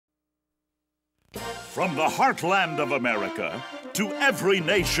From the heartland of America to every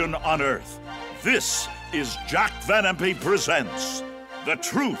nation on earth, this is Jack Van Impe Presents The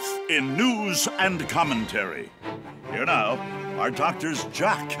Truth in News and Commentary. Here now are Doctors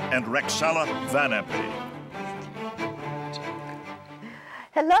Jack and Rexella Van Impe.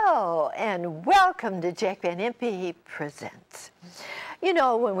 Hello, and welcome to Jack Van Impe Presents. You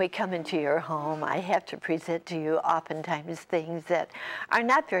know, when we come into your home, I have to present to you oftentimes things that are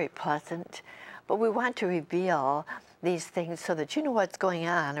not very pleasant, but we want to reveal these things so that you know what's going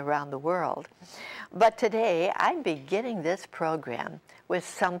on around the world. But today, I'm beginning this program with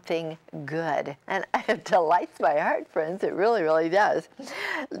something good, and it delights my heart, friends. It really, really does.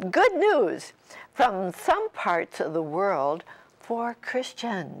 Good news from some parts of the world for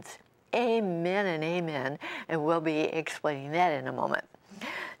Christians. Amen and amen, and we'll be explaining that in a moment.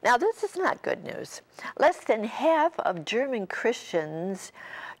 Now, this is not good news. Less than half of German Christians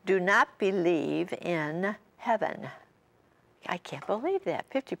do not believe in heaven. I can't believe that.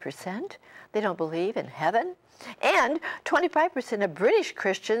 50%? They don't believe in heaven. And 25% of British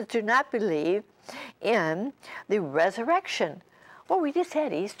Christians do not believe in the resurrection. Well, we just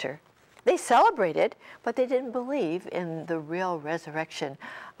had Easter. They celebrated, but they didn't believe in the real resurrection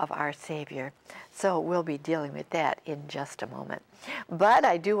of our Savior. So we'll be dealing with that in just a moment. But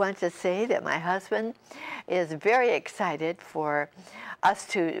I do want to say that my husband is very excited for us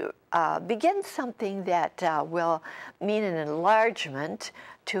to begin something that will mean an enlargement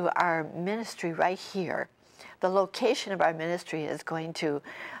to our ministry right here. The location of our ministry is going to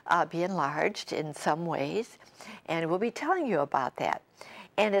be enlarged in some ways, and we'll be telling you about that.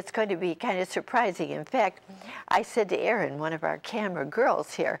 And it's going to be kind of surprising. In fact, I said to Erin, one of our camera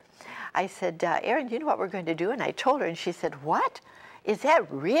girls here, I said, Erin, you know what we're going to do? And I told her, and she said, what? Is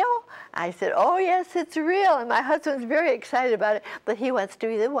that real? I said, oh, yes, it's real. And my husband's very excited about it, but he wants to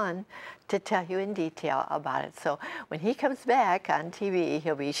be the one to tell you in detail about it. So when he comes back on TV,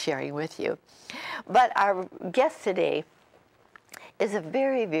 he'll be sharing with you. But our guest today is a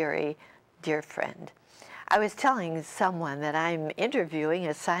very, very dear friend. I was telling someone that I'm interviewing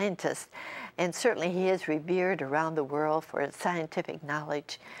a scientist, and certainly he is revered around the world for his scientific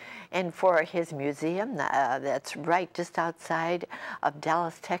knowledge and for his museum that's right just outside of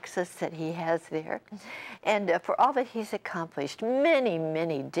Dallas, Texas, that he has there, and for all that he's accomplished. Many,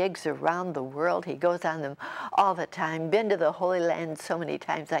 many digs around the world. He goes on them all the time, been to the Holy Land so many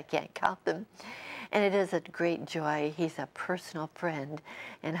times I can't count them. And it is a great joy. He's a personal friend,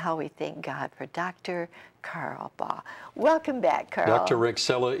 and how we thank God for Dr. Carl Baugh. Welcome back, Carl. Dr.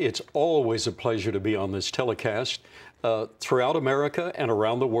 Rexella, it's always a pleasure to be on this telecast. Throughout America and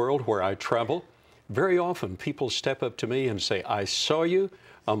around the world where I travel, very often people step up to me and say, I saw you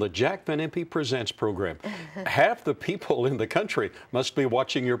on the Jack Van Impe Presents program. Half the people in the country must be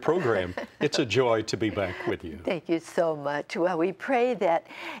watching your program. It's a joy to be back with you. Thank you so much. Well, we pray that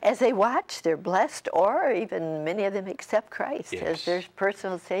as they watch, they're blessed, or even many of them accept Christ as their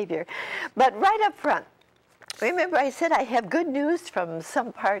personal Savior. But right up front, remember I said I have good news from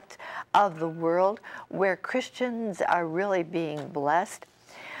some parts of the world where Christians are really being blessed.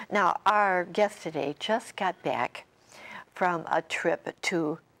 Now, our guest today just got back from a trip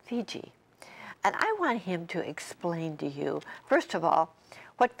to Fiji. And I want him to explain to you, first of all,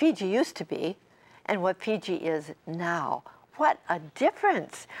 what Fiji used to be and what Fiji is now. What a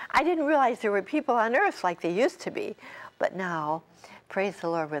difference. I didn't realize there were people on earth like they used to be. But now, praise the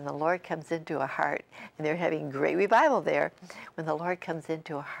Lord, when the Lord comes into a heart, and they're having great revival there, when the Lord comes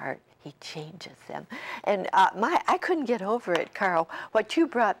into a heart, he changes them. And I couldn't get over it, Carl, what you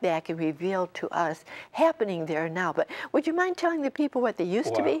brought back and revealed to us happening there now. But would you mind telling the people what they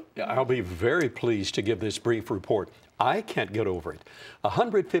used to be? I'll be very pleased to give this brief report. I can't get over it.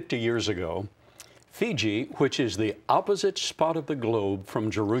 150 years ago, Fiji, which is the opposite spot of the globe from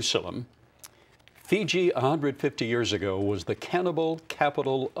Jerusalem, Fiji 150 years ago was the cannibal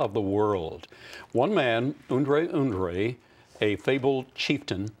capital of the world. One man, Undre, a fabled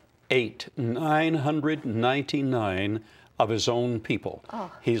chieftain, ate 999 of his own people.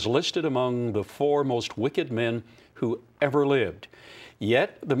 Oh. He's listed among the 4 most wicked men who ever lived.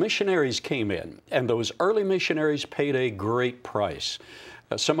 Yet the missionaries came in, and those early missionaries paid a great price.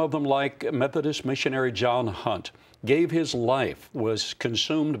 Some of them, like Methodist missionary John Hunt, gave his life, was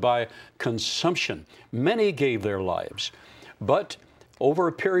consumed by consumption. Many gave their lives. But over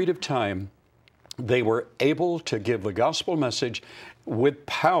a period of time, they were able to give the gospel message with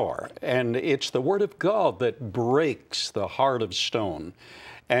power, and it's the Word of God that breaks the heart of stone.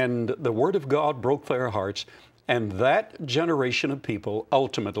 And the Word of God broke their hearts, and that generation of people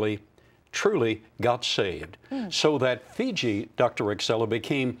ultimately truly got saved. So that Fiji, Dr. Excella,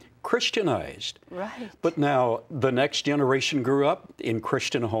 became Christianized. Right. But now the next generation grew up in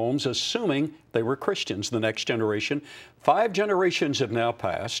Christian homes, assuming they were Christians. The next generation, 5 generations have now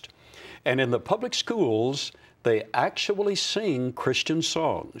passed, and in the public schools, they actually sing Christian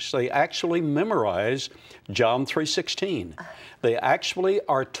songs. They actually memorize John 3:16. They actually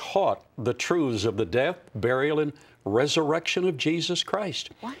are taught the truths of the death, burial, and resurrection of Jesus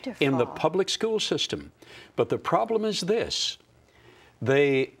Christ. Wonderful. In the public school system. But the problem is this: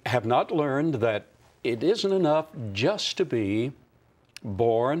 they have not learned that it isn't enough just to be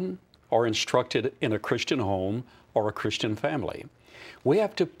born or instructed in a Christian home or a Christian family. We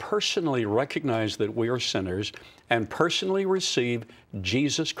have to personally recognize that we are sinners and personally receive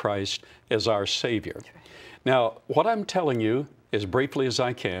Jesus Christ as our Savior. Now, what I'm telling you, as briefly as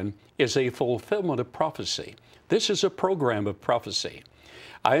I can, is a fulfillment of prophecy. This is a program of prophecy.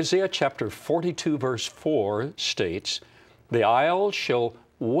 Isaiah chapter 42, verse 4 states, "The isles shall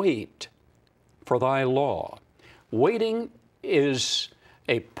wait for thy law." Waiting is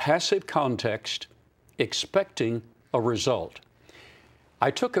a passive context expecting a result. I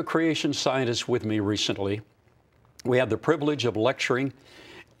took a creation scientist with me recently. We had the privilege of lecturing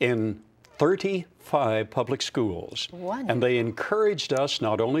in 35 public schools. Wonderful. And they encouraged us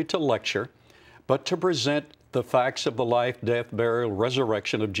not only to lecture, but to present the facts of the life, death, burial,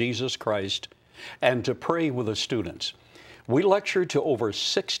 resurrection of Jesus Christ, and to pray with the students. We lectured to over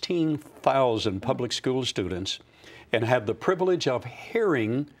 16,000 public school students and had the privilege of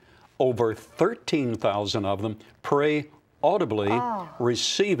hearing over 13,000 of them pray audibly,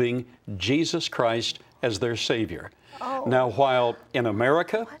 receiving Jesus Christ as their Savior. Now, while in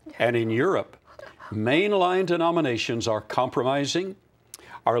America and in Europe, mainline denominations are compromising,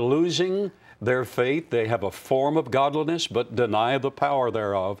 are losing their faith, they have a form of godliness but deny the power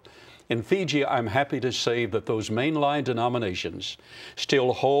thereof. In Fiji, I'm happy to say that those mainline denominations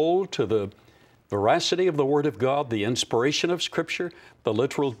still hold to the veracity of the Word of God, the inspiration of Scripture, the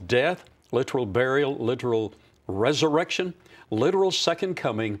literal death, literal burial, literal resurrection, literal second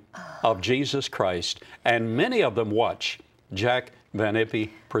coming of Jesus Christ. And many of them watch Jack Van Impe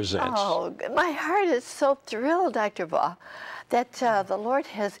Presents. Oh, my heart is so thrilled, Dr. Ball, that the Lord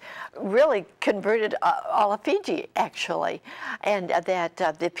has really converted all of Fiji, actually, and that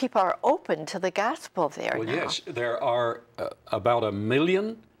the people are open to the gospel there Well, now. yes, there are about 1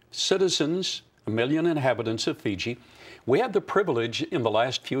 million citizens, 1 million inhabitants of Fiji. We had the privilege in the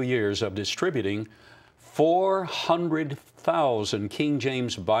last few years of distributing 400,000 King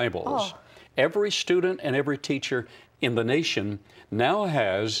James Bibles. Every student and every teacher in the nation now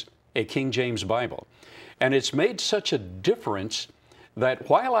has a King James Bible. And it's made such a difference that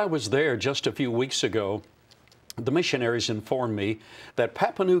while I was there just a few weeks ago, the missionaries informed me that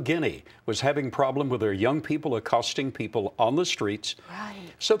Papua New Guinea was having a problem with their young people accosting people on the streets.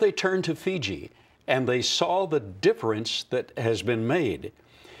 Right. So they turned to Fiji, and they saw the difference that has been made.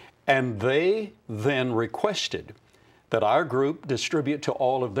 And they then requested that our group distribute to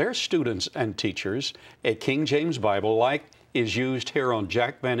all of their students and teachers a King James Bible like is used here on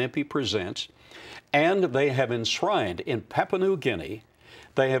Jack Van Impe Presents. And they have enshrined in Papua New Guinea,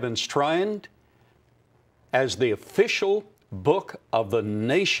 they have enshrined as the official book of the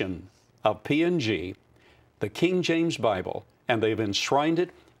nation of PNG, the King James Bible, and they've enshrined it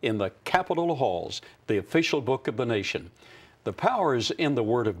in the Capitol halls, the official book of the nation. The power is in the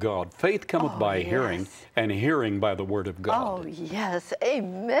Word of God. Faith cometh by hearing, and hearing by the Word of God. Oh, yes.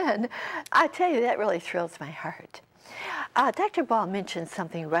 Amen. I tell you, that really thrills my heart. Dr. Ball mentioned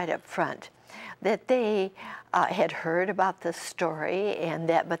something right up front, that they had heard about the story,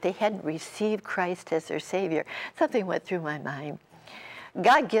 but they hadn't received Christ as their Savior. Something went through my mind.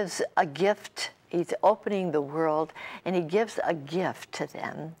 God gives a gift. He's opening the world, and He gives a gift to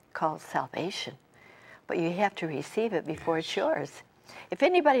them called salvation. But you have to receive it before it's yours. If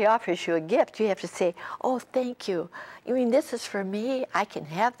anybody offers you a gift, you have to say, "Oh, thank you. You mean this is for me? I can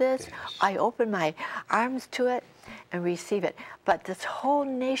have this." Yes. I open my arms to it and receive it. But this whole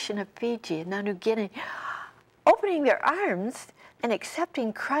nation of Fiji and New Guinea, opening their arms and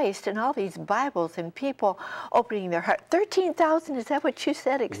accepting Christ, and all these Bibles and people opening their heart. 13,000, is that what you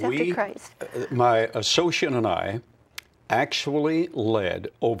said, accepted Christ? My associate and I actually led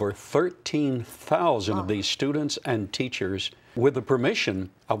over 13,000 of these students and teachers with the permission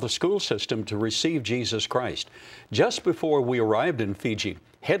of the school system to receive Jesus Christ. Just before we arrived in Fiji,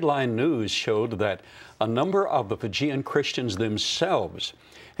 headline news showed that a number of the Fijian Christians themselves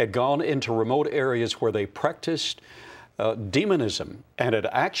had gone into remote areas where they practiced demonism, and it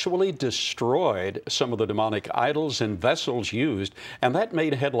actually destroyed some of the demonic idols and vessels used, and that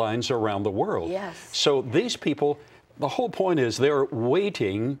made headlines around the world. Yes. So these people, the whole point is they're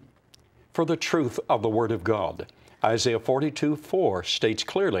waiting for the truth of the Word of God. Isaiah 42:4 states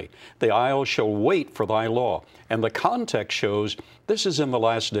clearly, "The isles shall wait for thy law." And the context shows this is in the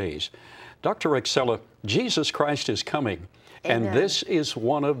last days. Dr. Rexella, Jesus Christ is coming, Amen. and this is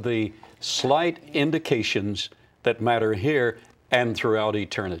one of the slight indications that matter here and throughout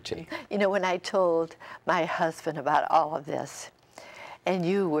eternity. You know, when I told my husband about all of this, and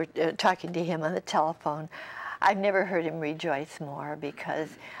you were talking to him on the telephone, I've never heard him rejoice more because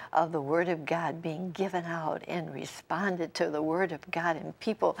of the Word of God being given out and responded to the Word of God and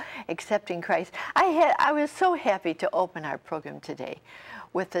people accepting Christ. I was so happy to open our program today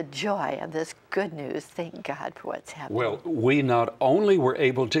with the joy of this good news. Thank God for what's happening. Well, we not only were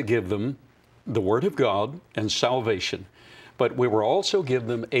able to give them the Word of God and salvation, but we were also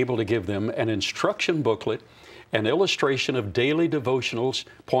able to give them an instruction booklet, an illustration of daily devotionals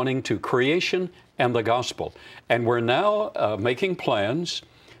pointing to creation and the gospel. And we're now making plans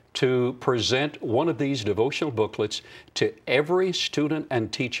to present one of these devotional booklets to every student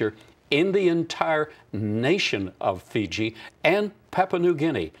and teacher in the entire nation of Fiji and Papua New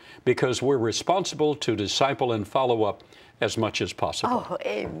Guinea, because we're responsible to disciple and follow up as much as possible. Oh,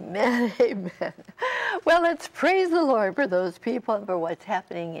 amen, amen. Well, let's praise the Lord for those people and for what's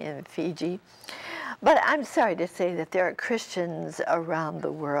happening in Fiji. But I'm sorry to say that there are Christians around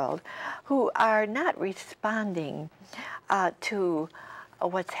the world who are not responding to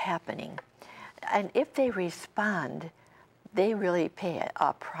what's happening. And if they respond, they really pay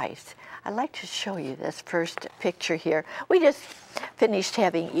a price. I'd like to show you this first picture here. We just finished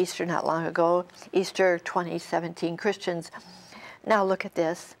having Easter not long ago, Easter 2017. Christians, now look at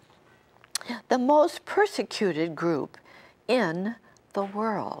this. The most persecuted group in the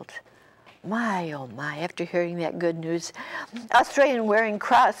world. My, oh my, after hearing that good news, Australian wearing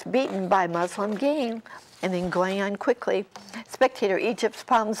cross beaten by Muslim gang. And then going on quickly, Spectator, Egypt's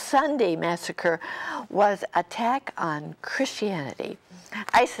Palm Sunday massacre was attack on Christianity.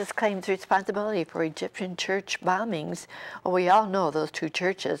 ISIS claims responsibility for Egyptian church bombings. Well, we all know those two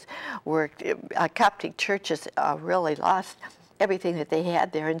churches were, Coptic churches really lost everything that they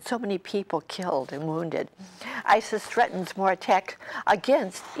had there, and so many people killed and wounded. ISIS threatens more attack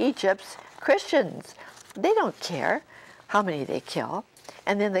against Egypt's Christians. They don't care how many they kill.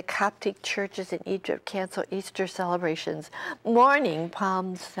 And then the Coptic churches in Egypt cancel Easter celebrations, mourning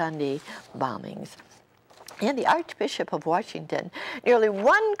Palm Sunday bombings. And the Archbishop of Washington, nearly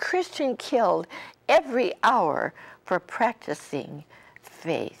one Christian killed every hour for practicing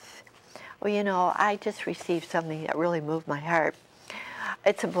faith. Well, you know, I just received something that really moved my heart.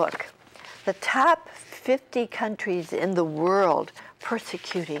 It's a book, The Top 50 Countries in the World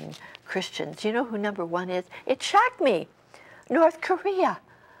Persecuting Christians. You know who number one is? It shocked me. North Korea.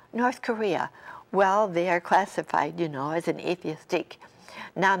 North Korea. Well, they are classified, you know, as an atheistic,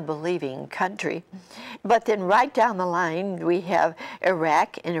 non-believing country. But then right down the line, we have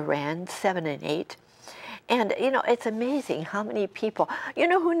Iraq and Iran, 7 and 8. And, you know, it's amazing how many people. You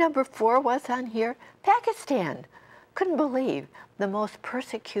know who number 4 was on here? Pakistan. Couldn't believe the most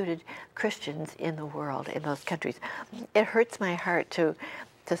persecuted Christians in the world in those countries. It hurts my heart to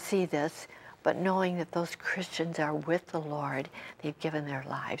see this. But knowing that those Christians are with the Lord, they've given their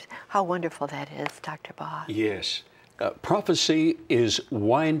lives. How wonderful that is, Dr. Baugh. Yes. Prophecy is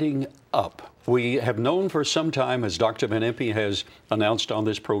winding up. We have known for some time, as Dr. Van Impe has announced on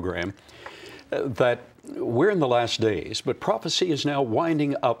this program, that we're in the last days, but prophecy is now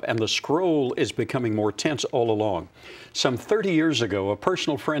winding up and the scroll is becoming more tense all along. Some 30 years ago, a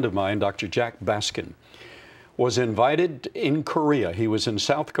personal friend of mine, Dr. Jack Baskin, was invited in Korea. He was in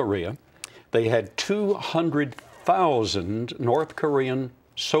South Korea. They had 200,000 North Korean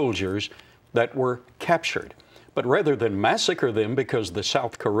soldiers that were captured. But rather than massacre them because the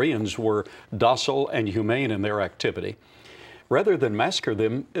South Koreans were docile and humane in their activity, rather than massacre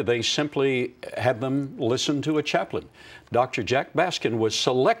them, they simply had them listen to a chaplain. Dr. Jack Baskin was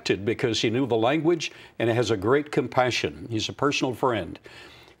selected because he knew the language and has a great compassion. He's a personal friend.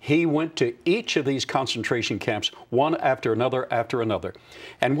 He went to each of these concentration camps, one after another after another.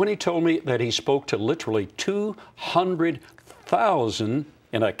 And when he told me that he spoke to literally 200,000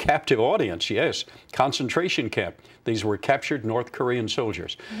 in a captive audience, yes, concentration camp. These were captured North Korean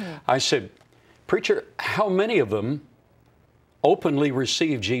soldiers. I said, "Preacher, how many of them openly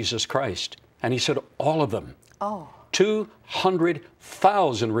received Jesus Christ?" And he said, "All of them." Oh.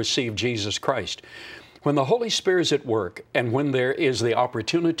 200,000 received Jesus Christ. When the Holy Spirit is at work and when there is the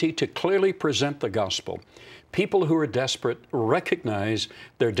opportunity to clearly present the gospel, people who are desperate recognize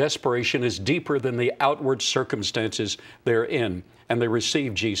their desperation is deeper than the outward circumstances they're in, and they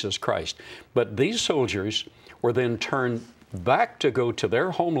receive Jesus Christ. But these soldiers were then turned back to go to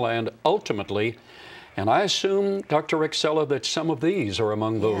their homeland ultimately, and I assume, Dr. Rexella, that some of these are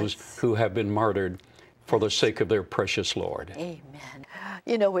among those who have been martyred for the sake of their precious Lord. Amen.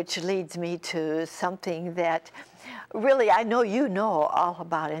 You know, which leads me to something that really I know you know all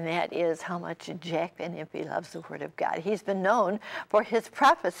about, and that is how much Jack Van Impe loves the Word of God. He's been known for his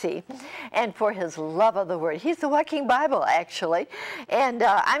prophecy and for his love of the Word. He's the walking Bible, actually. And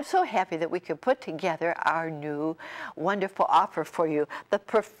I'm so happy that we could put together our new wonderful offer for you, the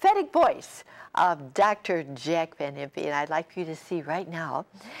prophetic voice of Dr. Jack Van Impe. And I'd like you to see right now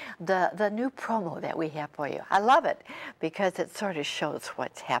the new promo that we have for you. I love it because it sort of shows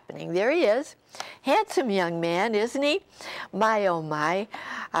what's happening. There he is. Handsome young man, isn't he? My, oh my.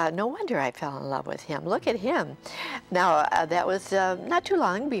 No wonder I fell in love with him. Look at him. Now, that was not too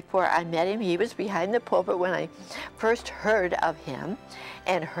long before I met him. He was behind the pulpit when I first heard of him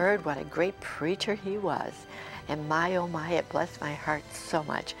and heard what a great preacher he was. And my, oh my, it blessed my heart so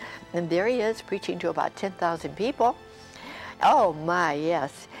much. And there he is preaching to about 10,000 people. Oh my,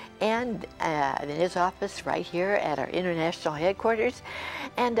 yes. And in his office right here at our international headquarters.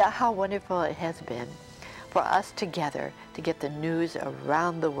 And how wonderful it has been for us together to get the news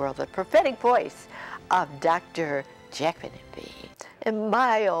around the world, the prophetic voice of Dr. Jack Van Impe. And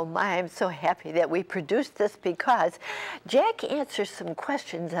my, oh my, I'm so happy that we produced this because Jack answers some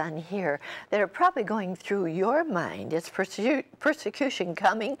questions on here that are probably going through your mind. Is persecution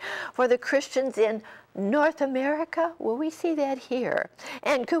coming for the Christians in North America? Will we see that here?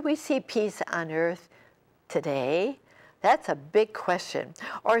 And could we see peace on earth today? That's a big question.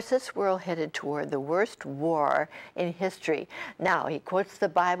 Or is this world headed toward the worst war in history? Now, he quotes the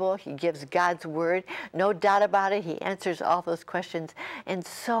Bible, he gives God's word, no doubt about it. He answers all those questions and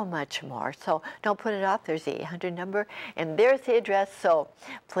so much more. So don't put it off. There's the 800 number and there's the address. So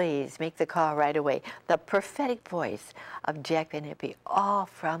please make the call right away. The prophetic voice of Jack Van Impe, all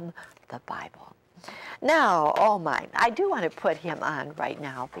from the Bible. Now, oh my, I do want to put him on right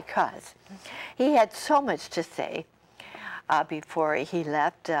now because he had so much to say before he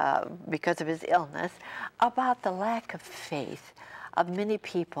left because of his illness about the lack of faith of many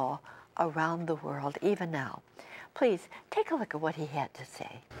people around the world, even now. Please take a look at what he had to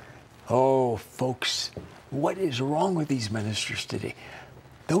say. Oh, folks, what is wrong with these ministers today?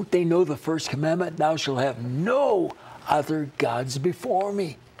 Don't they know the first commandment? Thou shalt have no other gods before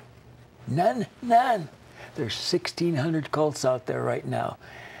me. None, none. There's 1,600 cults out there right now,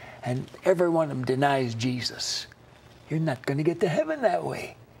 and every one of them denies Jesus. You're not going to get to heaven that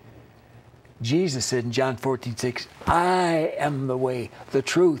way. Jesus said in John 14:6, I am the way, the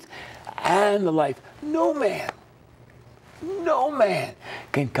truth, and the life. No man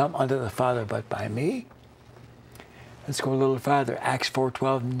can come unto the Father but by me. Let's go a little farther. Acts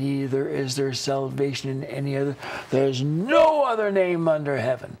 4:12, neither is there salvation in any other. There's no other name under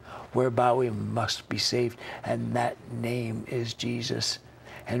heaven whereby we must be saved, and that name is Jesus.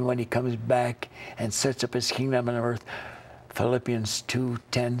 And when he comes back and sets up his kingdom on earth, Philippians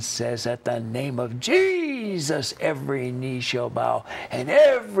 2:10 says, at the name of Jesus every knee shall bow and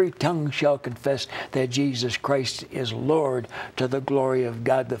every tongue shall confess that Jesus Christ is Lord, to the glory of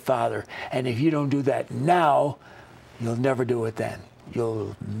God the Father. And if you don't do that now, you'll never do it then.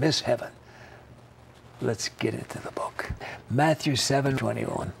 You'll miss heaven. Let's get into the book. Matthew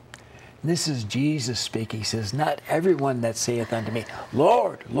 7:21. This is Jesus speaking. He says, not everyone that saith unto me,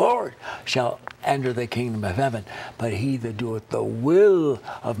 Lord, Lord, shall enter the kingdom of heaven, but he that doeth the will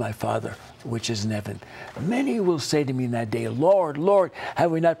of my Father which is in heaven. Many will say to me in that day, Lord, Lord, have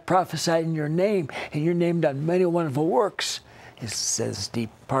we not prophesied in your name, and your name done many wonderful works? It says,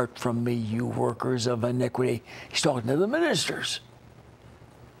 depart from me, you workers of iniquity. He's talking to the ministers.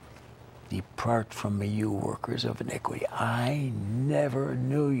 Depart from me, you workers of iniquity. I never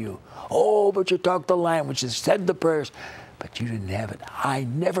knew you. Oh, but you talked the language and said the prayers, but you didn't have it. I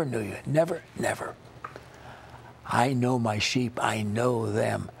never knew you. Never, never. I know my sheep. I know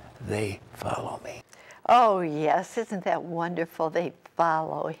them. They follow me. Oh, yes. Isn't that wonderful? They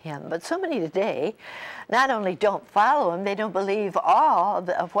follow him. But so many today not only don't follow him, they don't believe all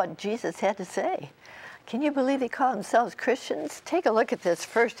of what Jesus had to say. Can you believe they call themselves Christians? Take a look at this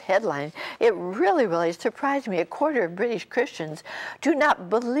first headline. It really surprised me. A quarter of British Christians do not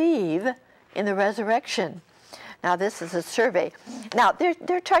believe in the resurrection. Now, this is a survey. Now,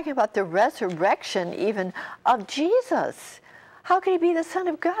 they're talking about the resurrection even of Jesus. How could he be the Son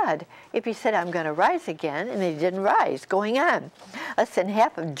of God if he said, I'm going to rise again, and he didn't rise? Going on. Less than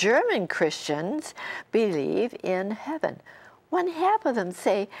half of German Christians believe in heaven. One half of them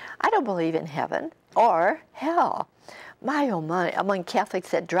say, I don't believe in heaven or hell. My, oh my, among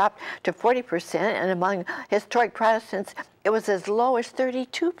Catholics that dropped to 40%, and among historic Protestants, it was as low as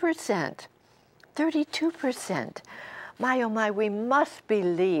 32%. 32%. My, oh my, we must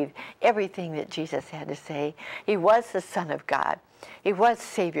believe everything that Jesus had to say. He was the Son of God. He was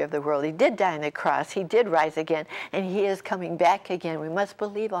Savior of the world. He did die on the cross. He did rise again, and he is coming back again. We must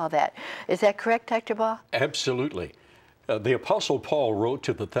believe all that. Is that correct, Dr. Ball? Absolutely. The Apostle Paul wrote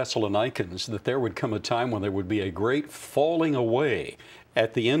to the Thessalonians that there would come a time when there would be a great falling away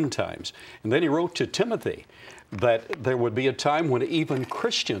at the end times. And then he wrote to Timothy that there would be a time when even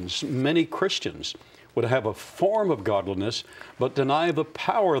Christians, many Christians, would have a form of godliness but deny the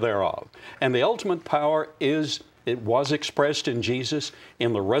power thereof. And the ultimate power is, it was expressed in Jesus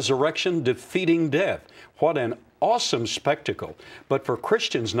in the resurrection, defeating death. What an awesome spectacle. But for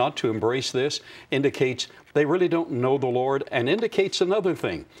Christians not to embrace this indicates they really don't know the Lord, and indicates another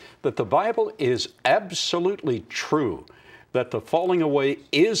thing, that the Bible is absolutely true, that the falling away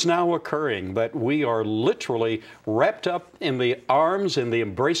is now occurring, that we are literally wrapped up in the arms and the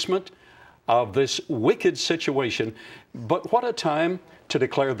embracement of this wicked situation. But what a time to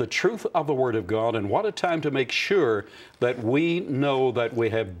declare the truth of the Word of God, and what a time to make sure that we know that we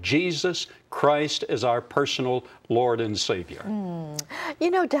have Jesus Christ as our personal Lord and Savior.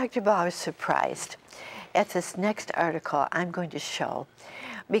 You know, Dr. Ball, I was surprised at this next article I'm going to show,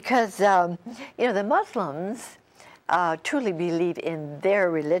 because, you know, the Muslims truly believe in their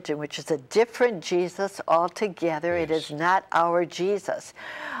religion, which is a different Jesus altogether. Yes. It is not our Jesus.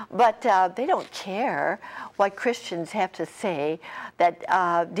 But they don't care what Christians have to say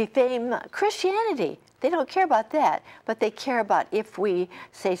that defame Christianity. They don't care about that, but they care about if we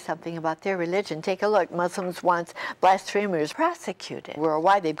say something about their religion. Take a look. Muslims want blasphemers prosecuted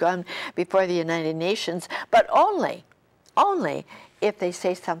worldwide. They've gone before the United Nations, but only if they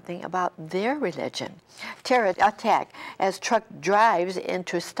say something about their religion. Terror attack as truck drives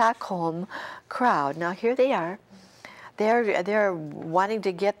into Stockholm crowd. Now here they are. They're wanting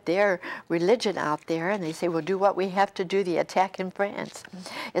to get their religion out there, and they say, we'll do what we have to do. The attack in France.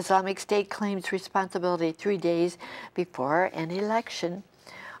 Islamic State claims responsibility 3 days before an election.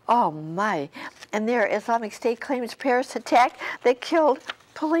 Oh my. And their Islamic State claims Paris attack that killed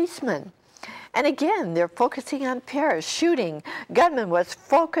policemen. And again, they're focusing on Paris. Shooting gunman was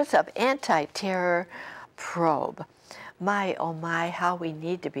focus of anti-terror probe. My, oh my, how we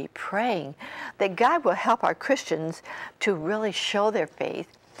need to be praying that God will help our Christians to really show their faith,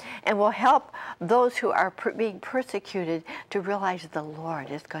 and will help those who are being persecuted to realize the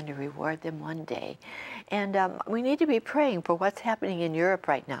Lord is going to reward them one day. And we need to be praying for what's happening in Europe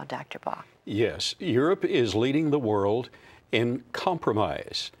right now, Dr. Bach. Yes, Europe is leading the world in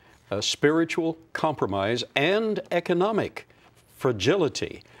compromise, spiritual compromise, and economic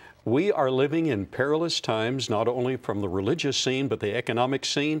fragility. We are living in perilous times, not only from the religious scene, but the economic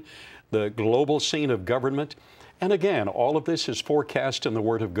scene, the global scene of government. And again, all of this is forecast in the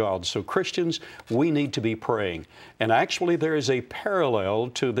Word of God. So Christians, we need to be praying. And actually, there is a parallel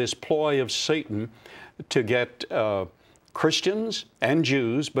to this ploy of Satan to get Christians and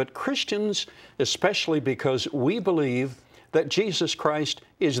Jews, but Christians especially, because we believe that Jesus Christ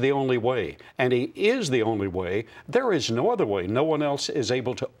is the only way, and He is the only way. There is no other way. No one else is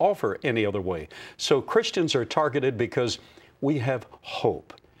able to offer any other way. So Christians are targeted because we have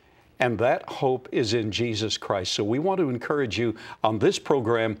hope, and that hope is in Jesus Christ. So we want to encourage you on this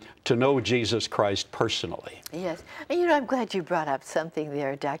program to know Jesus Christ personally. Yes, and you know, I'm glad you brought up something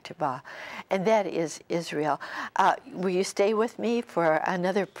there, Dr. Ba, and that is Israel. Will you stay with me for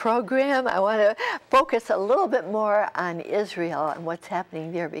another program? I want to focus a little bit more on Israel and what's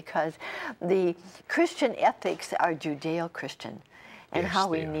happening there, because the Christian ethics are Judeo-Christian, and yes, how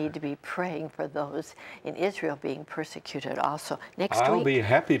we need to be praying for those in Israel being persecuted also. Next week. I'll be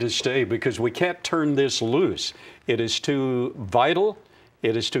happy to stay, because we can't turn this loose. It is too vital.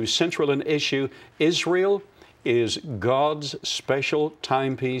 It is too central an issue. Israel is God's special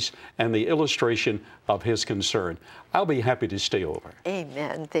timepiece and the illustration of His concern. I'll be happy to stay over.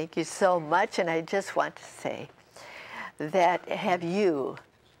 Amen. Thank you so much. And I just want to say that, have you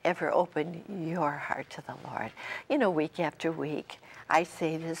ever opened your heart to the Lord? You know, week after week, I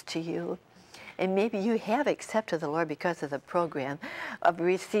say this to you, and maybe you have accepted the Lord because of the program. I've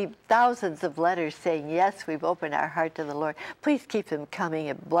received thousands of letters saying, yes, we've opened our heart to the Lord. Please keep them coming.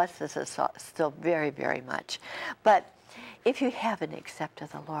 It blesses us still very, very much. But if you haven't accepted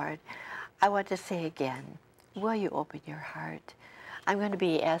the Lord, I want to say again, will you open your heart? I'm going to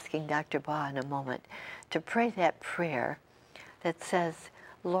be asking Dr. Baugh in a moment to pray that prayer that says,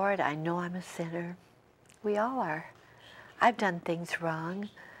 Lord, I know I'm a sinner. We all are. I've done things wrong.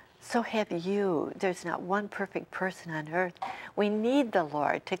 So have you. There's not one perfect person on earth. We need the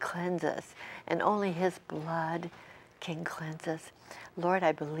Lord to cleanse us, and only His blood can cleanse us. Lord,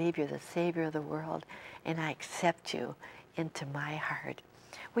 I believe you're the Savior of the world, and I accept you into my heart.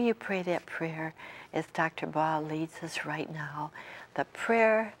 Will you pray that prayer as Dr. Baugh leads us right now? The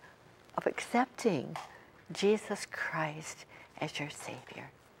prayer of accepting Jesus Christ as your Savior.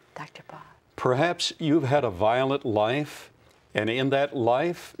 Dr. Baugh. Perhaps you've had a violent life, and in that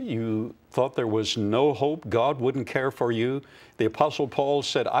life you thought there was no hope, God wouldn't care for you. The Apostle Paul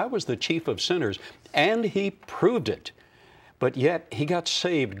said, I was the chief of sinners, and he proved it. But yet he got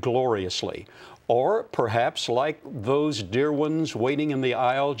saved gloriously. Or perhaps like those dear ones waiting in the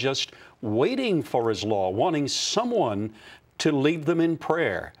aisle, just waiting for His law, wanting someone to lead them in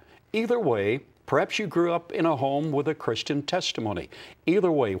prayer. Either way, perhaps you grew up in a home with a Christian testimony.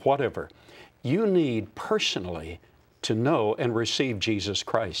 Either way, whatever, you need personally to know and receive Jesus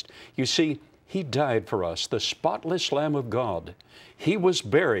Christ. You see, He died for us, the spotless Lamb of God. He was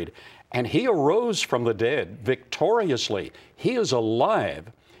buried, and He arose from the dead victoriously. He is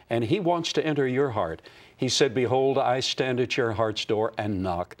alive, and He wants to enter your heart. He said, behold, I stand at your heart's door and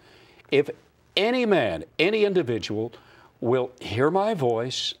knock. If any man, any individual will hear my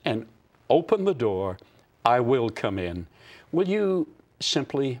voice and open the door, I will come in. Will you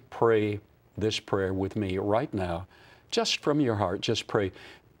simply pray this prayer with me right now? Just from your heart, just pray,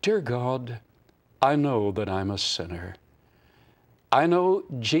 Dear God, I know that I'm a sinner. I know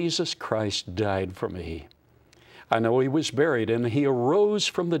Jesus Christ died for me. I know He was buried and He arose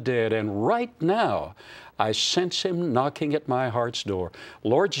from the dead, and right now I sense Him knocking at my heart's door.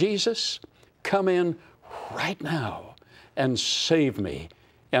 Lord Jesus, come in right now and save me,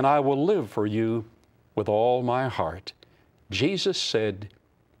 and I will live for you with all my heart. Jesus said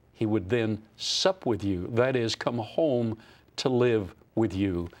He would then sup with you, that is, come home to live with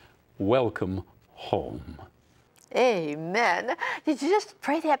you. Welcome home. Amen. Did you just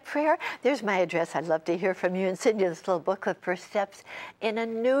pray that prayer? There's my address. I'd love to hear from you and send you this little booklet, First Steps in a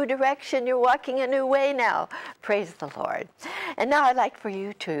New Direction. You're walking a new way now. Praise the Lord. And now I'd like for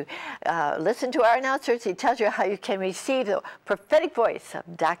you to listen to our announcers. He tells you how you can receive the prophetic voice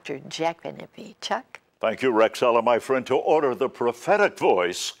of Dr. Jack Van Impe. Chuck? Thank you, Rexella, my friend. To order the prophetic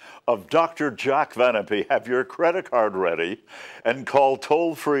voice of Dr. Jack Van Impe, have your credit card ready and call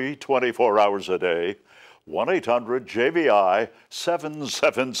toll-free 24 hours a day,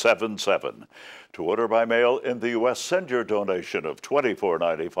 1-800-JVI-7777. To order by mail in the U.S., send your donation of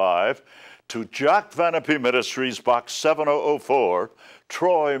 $24.95 to Jack Van Impe Ministries, Box 7004,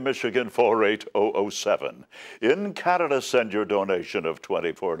 Troy, Michigan 48007. In Canada, send your donation of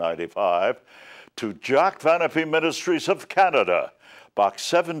 $24.95 to Jack Van Impe Ministries of Canada,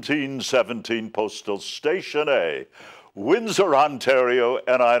 Box 1717, Postal Station A, Windsor, Ontario,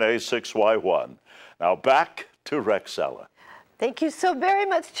 NINA 6Y1. Now back to Rexella. Thank you so very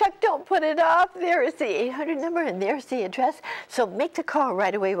much, Chuck. Don't put it off. There is the 800 number, and there's the address. So make the call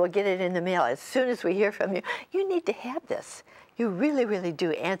right away. We'll get it in the mail as soon as we hear from you. You need to have this. You really, really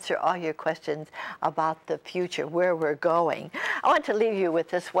do answer all your questions about the future, where we're going. I want to leave you with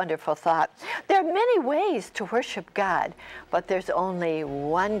this wonderful thought. There are many ways to worship God, but there's only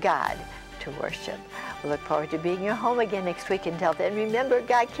one God to worship. We look forward to being your home again next week. Until then, remember,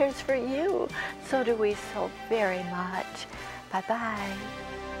 God cares for you. So do we so very much. Bye-bye.